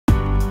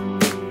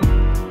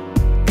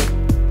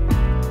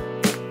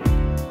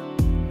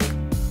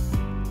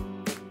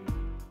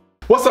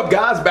What's up,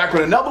 guys? Back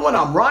with another one.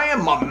 I'm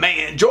Ryan, my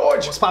man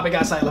George. What's poppin',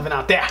 guys? How you living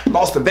out there?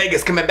 Lost to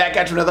Vegas, coming back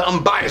at you another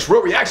unbiased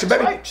real reaction,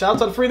 baby. Right. Shout out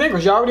to the free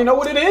thinkers. You already know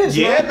what it is.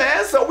 Yeah,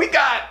 man. So we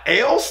got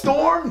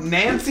Alestorm,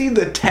 Nancy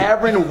the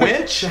Tavern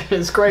Wench.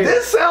 It's crazy.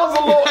 This sounds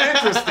a little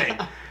interesting.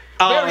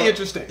 Very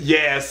interesting.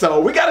 Yeah, so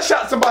we got to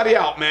shout somebody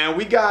out, man.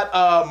 We got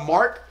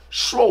Mark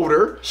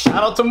Schroeder.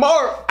 Shout out to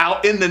Mark.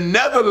 Out in the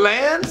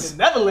Netherlands. The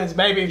Netherlands,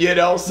 baby. You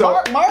know,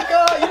 so. Mark,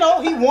 you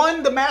know, he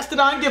won the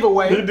Mastodon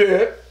giveaway. He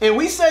did. And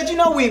we said, you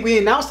know, we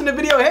announced in the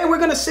video, hey, we're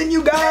going to send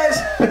you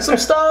guys some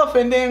stuff.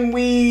 And then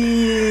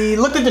we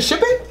looked at the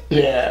shipping.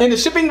 Yeah. And the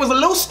shipping was a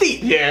little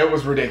steep. Yeah, it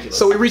was ridiculous.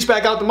 So we reached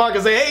back out to Mark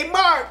and say, hey,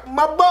 Mark,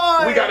 my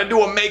boy. We got to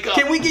do a makeup.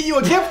 Can we get you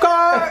a gift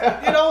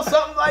card? You know,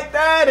 something like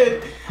that.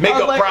 And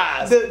makeup like,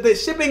 prize. The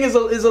shipping is a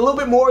little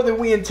bit more than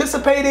we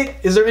anticipated.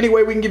 Is there any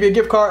way we can give you a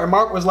gift card? And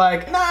Mark was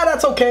like, nah,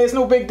 that's okay. It's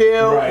no big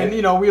deal. Right. And,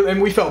 you know,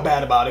 we felt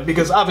bad about it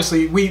because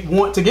obviously we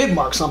want to give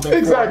Mark something.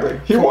 Exactly.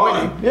 He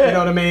won. Yeah. You know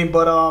what I mean?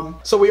 But,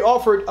 so we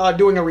offered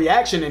doing a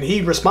reaction and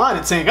he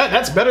responded saying, oh,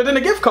 that's better than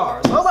a gift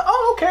card. So I was like,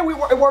 oh, okay,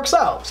 it works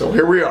out. So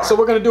here we are. So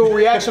we're going to do a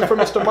reaction from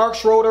Mr. Mark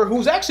Schroeder,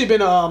 who's actually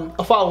been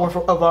a follower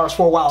of ours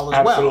for a while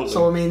as well.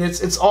 So, I mean,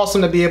 it's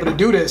awesome to be able to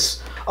do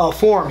this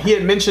for him. He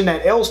had mentioned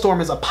that Alestorm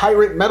is a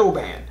pirate metal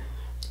band.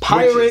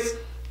 Pirate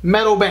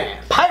metal.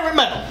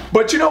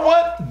 But you know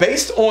what?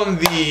 Based on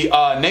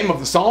the name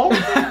of the song,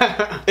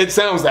 it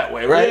sounds that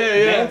way, right? Yeah,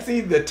 yeah. Nancy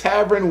the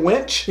Tavern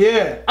Wench.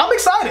 Yeah, I'm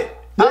excited.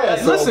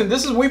 Yeah, listen,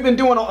 this is we've been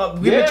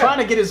trying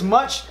to get as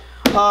much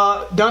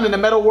done in the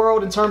metal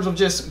world in terms of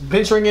just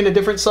venturing into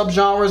different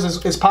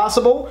subgenres as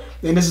possible.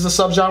 And this is a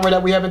subgenre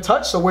that we haven't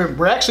touched, so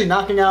we're actually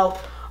knocking out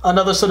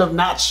another sort of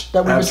notch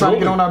that we've been trying to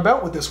get on our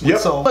belt with this one. Yep.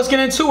 So let's get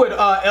into it.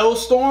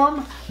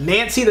 Alestorm,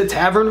 Nancy the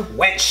Tavern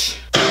Wench.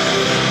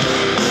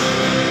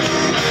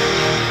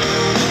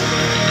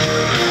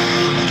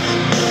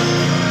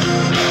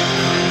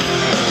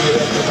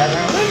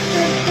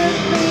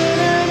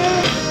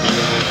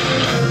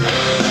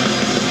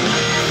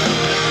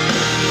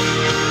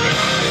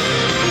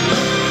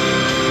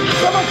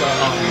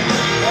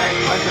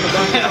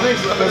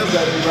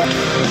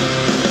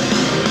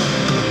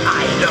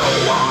 I know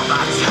of a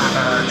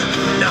tavern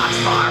not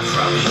far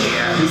from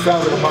here. He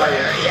sounds like a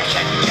where you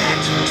can get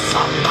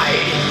some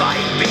mighty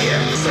fine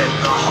beers in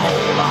the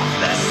whole of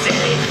the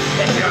city.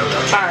 And you're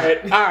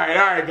looking all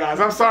right, guys.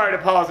 I'm sorry to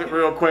pause it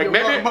real quick.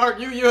 Maybe Mark,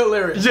 you're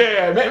hilarious.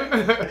 Yeah,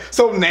 maybe.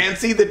 So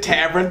Nancy the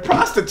Tavern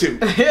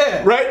Prostitute.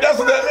 Yeah. Right? That's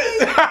what that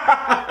is.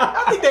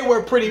 I think they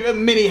wear pretty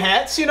many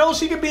hats. You know,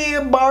 she could be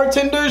a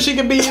bartender. She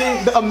could be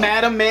a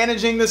madam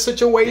managing the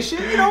situation.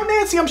 You know,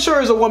 Nancy, I'm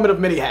sure, is a woman of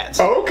many hats.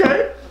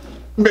 Okay.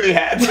 Many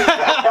hats.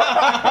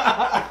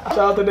 Shout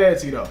out to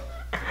Nancy, though.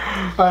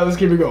 All right, let's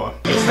keep it going.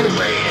 it's the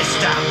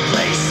greatest damn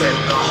place in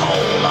the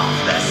whole of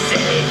the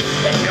city.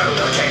 If you're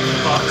looking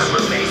for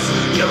crewmates,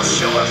 you'll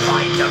sure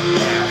find them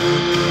there.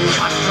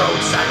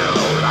 Cutthroats and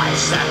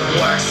lowlifes and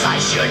worse I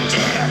should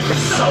dare.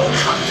 So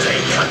come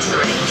take a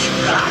drink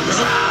and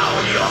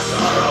drown your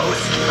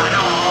sorrows, and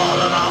all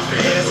of our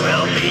fears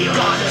will be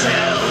gone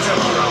till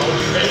tomorrow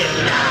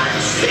in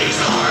Nancy's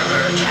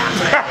Harbor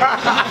Cafe.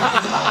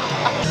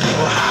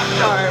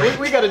 Alright,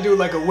 we gotta do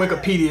like a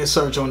Wikipedia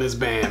search on this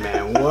band,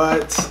 man.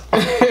 What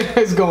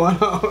is going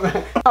on,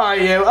 man?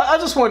 Alright, yeah, I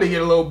just wanted to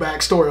get a little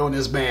backstory on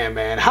this band,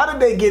 man. How did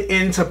they get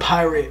into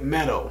pirate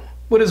metal?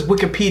 What does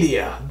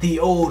Wikipedia, the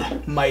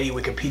old mighty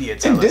Wikipedia,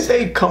 tell us? Did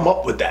they come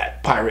up with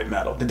that pirate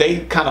metal? Did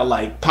they kind of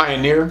like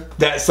pioneer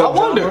that subgenre? I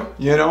wonder.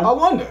 You know? I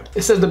wonder.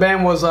 It says the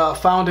band was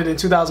founded in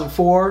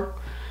 2004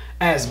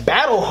 as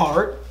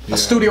Battleheart, a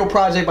studio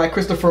project by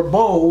Christopher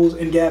Bowles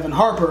and Gavin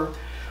Harper.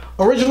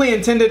 Originally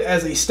intended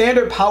as a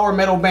standard power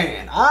metal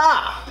band.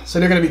 So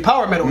they're going to be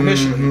power metal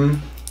initially.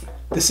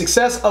 The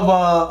success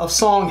of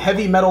song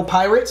Heavy Metal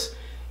Pirates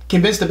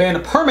convinced the band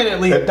to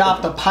permanently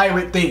adopt a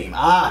pirate theme.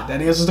 That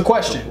answers the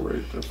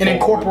question. And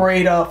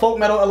incorporate folk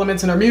metal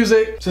elements in their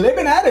music. So they've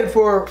been at it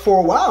for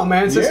a while,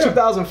 man, since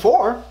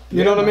 2004.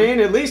 You know what I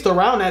mean? At least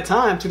around that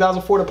time,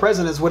 2004 to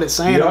present is what it's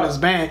saying on this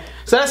band.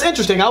 So that's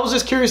interesting. I was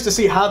just curious to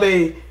see how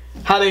they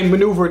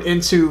maneuvered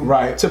into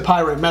to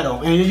pirate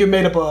metal. And you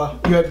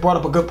had brought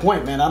up a good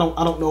point, man. I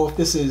don't know if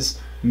this is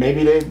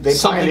maybe they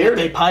pioneered.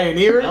 They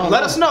pioneered.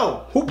 Let us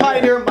know who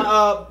pioneered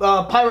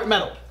pirate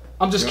metal.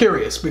 I'm just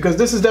curious because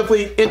this is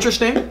definitely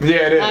interesting.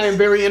 Yeah, it is. I am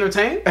very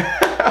entertained.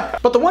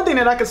 But the one thing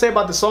that I can say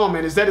about the song,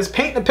 man, is that it's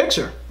painting a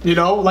picture. You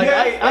know, like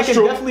I can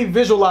definitely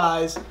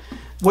visualize.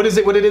 What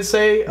did it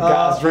say?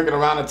 Guys drinking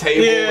around a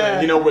table,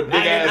 and, you know, with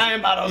big ass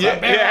iron bottles,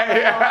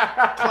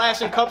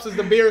 clashing cups as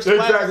the beer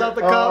splashes out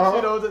the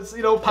cups.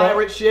 You know,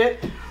 pirate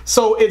shit.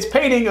 So it's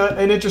painting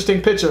an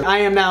interesting picture. I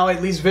am now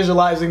at least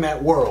visualizing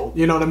that world.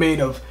 You know what I mean?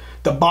 Of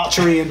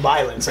debauchery and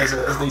violence, as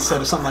they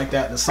said, or something like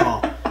that in the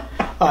song.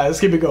 All right, let's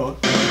keep it going.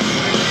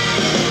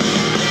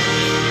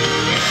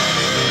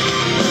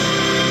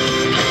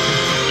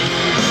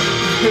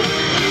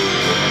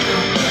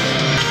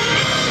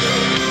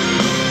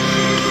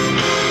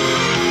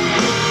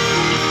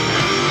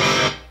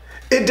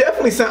 It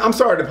definitely sounds, I'm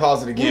sorry to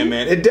pause it again,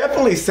 man. It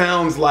definitely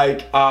sounds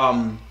like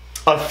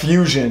a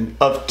fusion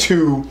of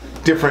two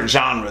different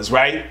genres,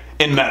 right?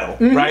 In metal,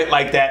 right?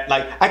 Like that,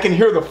 like I can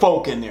hear the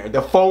folk in there,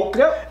 the folk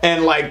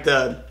and like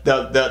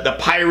the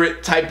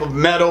pirate type of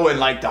metal and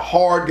like the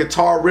hard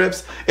guitar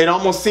riffs. It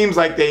almost seems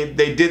like they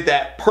did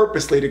that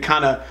purposely to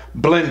kind of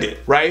blend it,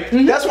 right?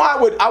 That's why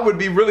I would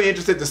be really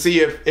interested to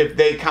see if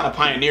they kind of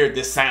pioneered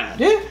this sound.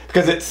 Yeah.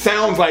 Because it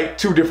sounds like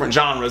two different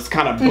genres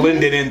kind of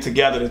blended in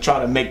together to try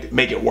to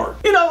make it work.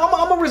 You know,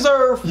 I'm a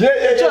reserve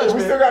judgment.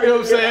 We still gotta, you know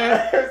what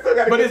I'm saying?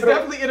 But it's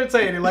definitely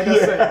entertaining, like I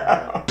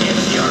said.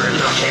 If you're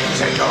looking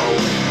to go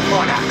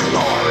on a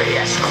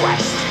glorious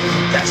quest,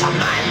 there's a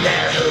man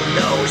there who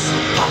knows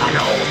of an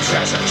old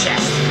treasure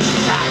chest.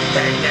 And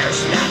then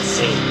there's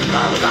Nancy,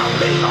 a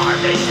lovely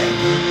maiden.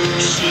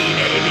 She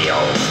may be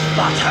old,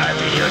 but her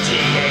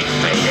beauty ain't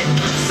fading.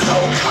 So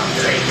come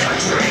take a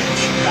drink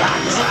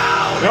and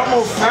drown. It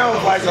almost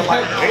sounds like I'm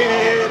like,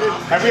 hey,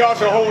 and we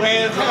also hold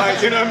hands and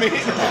like, you know what I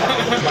mean?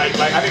 like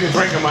I need a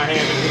drink in my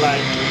hand and be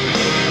like,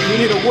 you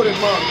need a wooden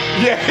mug.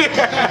 Yeah.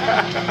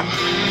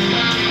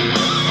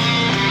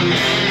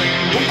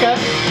 Okay.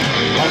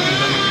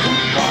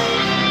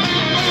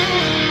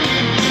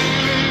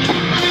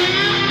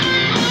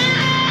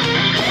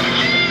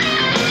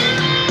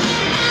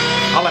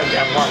 I like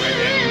that part right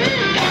there.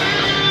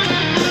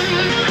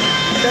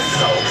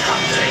 So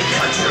come take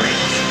a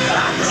drink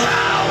and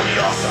drown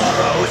your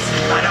sorrows,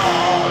 and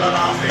all of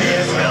our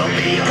fears will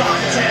be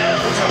gone till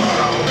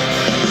tomorrow.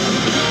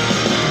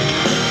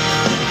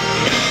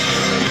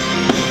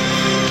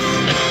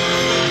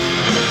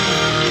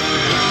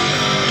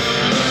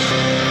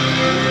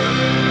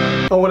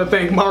 I want to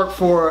thank Mark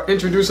for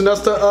introducing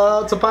us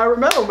to pirate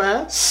metal,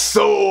 man.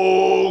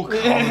 So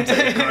come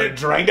take a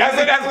drink. That's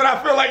what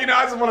I feel like. You know,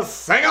 I just want to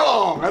sing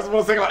along. That's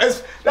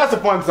a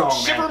fun song,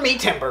 man. Shiver me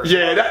timbers.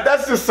 Yeah,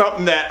 that's just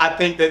something that I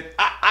think that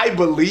I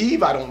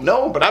believe. I don't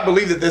know, but I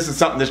believe that this is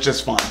something that's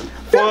just fun,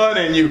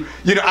 and you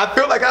know, I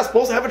feel like I'm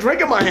supposed to have a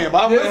drink in my hand.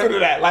 But I'm listening to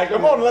that. Like,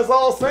 come on, let's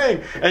all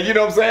sing. And you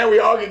know what I'm saying? We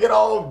all can get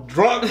all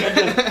drunk and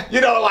just, you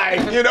know, like,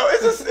 you know,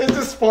 it's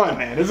just fun,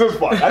 man. It's just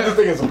fun. I just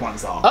think it's a fun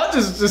song. I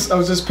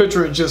was just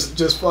picturing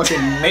just fucking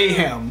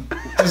mayhem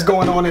just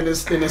going on in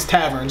this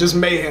tavern. Just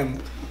mayhem.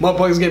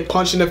 Motherfuckers getting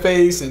punched in the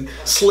face and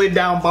slid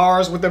down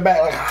bars with their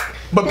back. Like,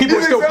 but people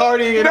are still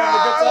partying and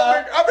having a good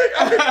time.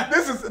 I think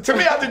this is, to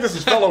me, I think this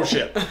is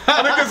fellowship.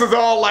 I think this is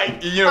all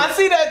like, you know. I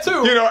see that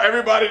too. You know,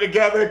 everybody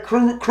together,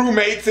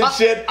 crewmates and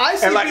shit. I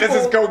see and like, people,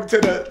 let's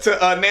just go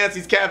to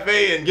Nancy's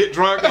Cafe and get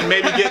drunk and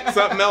maybe get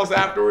something else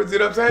afterwards. You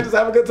know what I'm saying? Just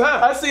have a good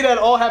time. I see that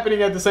all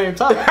happening at the same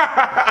time.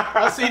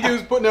 I see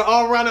dudes putting their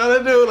arm around the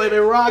other dude like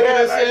they're rocking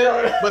and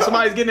shit. But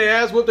somebody's getting their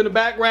ass whooped in the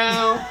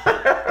background.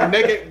 And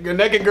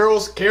naked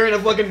girls carrying a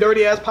fucking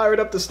dirty ass pirate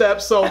up the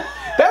steps. So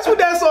that's what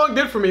that song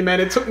did for me, man.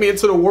 It took me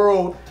into the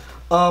world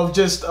of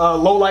just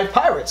low-life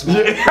pirates, man.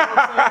 You know what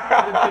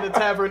I'm saying? In a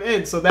tavern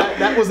inn. So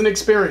that was an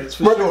experience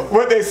for sure.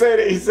 What they said,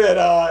 he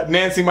said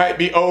Nancy might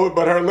be old,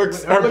 but her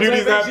beauty's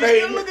not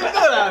fading. She's looking good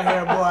out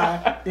here,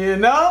 boy. You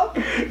know?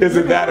 Is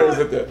it that or is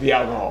it the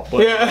alcohol?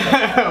 But,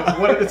 yeah,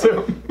 one of the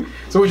two.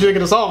 So what you think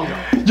of the song,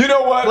 though? You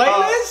know what?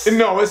 Playlist?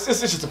 No, it's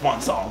just a fun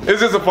song.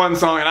 It's just a fun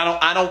song, and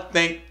I don't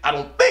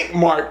think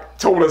Mark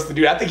told us to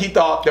do that. I think he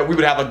thought that we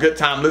would have a good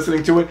time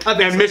listening to it.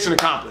 And mission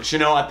accomplished. You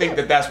know, I think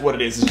that's what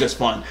it is. It's just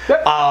fun.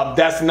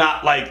 That's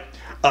not like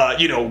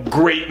you know,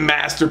 great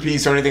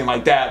masterpiece or anything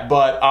like that.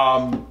 But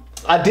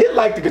I did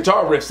like the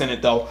guitar riffs in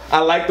it, though. I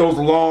like those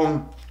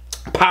long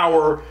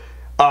power.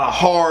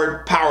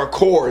 Hard power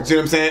chords, you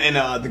know what I'm saying,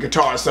 and the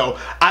guitar. So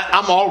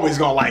I'm always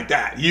gonna like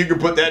that. You can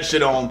put that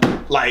shit on,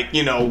 like,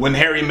 you know, When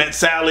Harry Met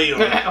Sally, or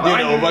you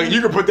know, like, you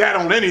can put that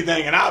on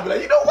anything, and I'll be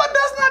like, you know what,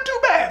 that's not too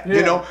bad,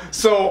 you know.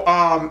 So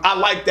I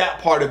like that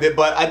part of it,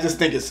 but I just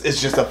think it's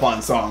just a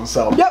fun song.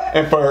 So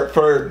and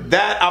for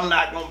that, I'm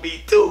not gonna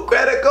be too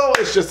critical.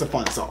 It's just a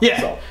fun song. Yeah.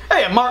 So.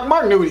 Hey,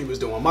 Mark knew what he was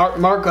doing.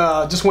 Mark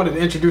just wanted to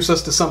introduce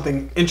us to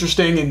something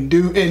interesting and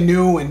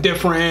new and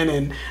different,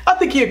 and I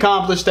think he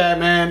accomplished that,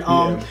 man.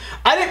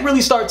 I didn't really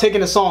start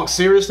taking the song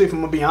seriously, if I'm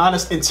gonna be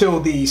honest, until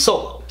the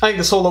solo. I think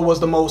the solo was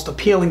the most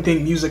appealing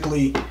thing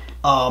musically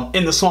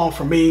in the song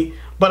for me.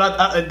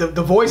 But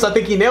the voice, I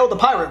think he nailed the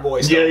pirate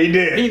voice. Yeah, he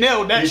did. He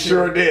nailed that. He shit.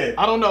 Sure did.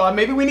 I don't know.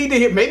 Maybe we need to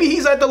hear. Maybe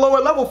he's at the lower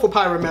level for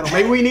pirate metal.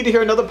 Maybe we need to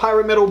hear another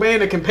pirate metal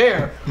band to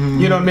compare.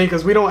 You know what I mean?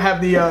 Because we don't have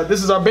the.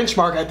 This is our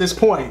benchmark at this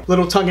point.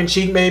 Little tongue in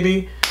cheek,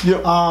 maybe.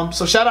 Yep.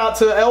 So shout out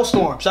to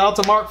Alestorm. Shout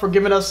out to Mark for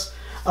giving us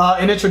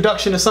an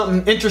introduction to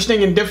something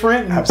interesting and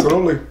different. And,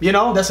 absolutely. You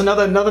know, that's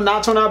another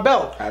notch on our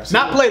belt.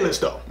 Absolutely. Not playlist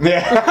though.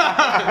 Yeah.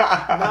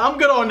 Nah, I'm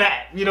good on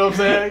that. You know what I'm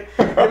saying?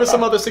 Give us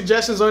some other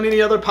suggestions on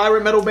any other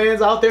pirate metal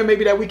bands out there,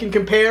 maybe that we can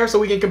compare, so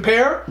we can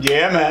compare.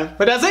 Yeah, man.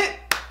 But that's it.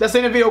 That's the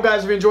end of the video,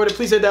 guys. If you enjoyed it,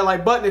 please hit that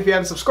like button. If you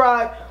haven't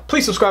subscribed,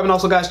 please subscribe. And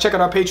also, guys, check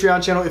out our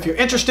Patreon channel if you're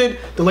interested.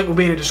 The link will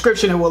be in the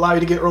description. It will allow you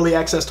to get early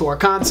access to our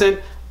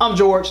content. I'm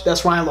George.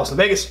 That's Ryan, Las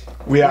Vegas.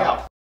 We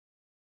out.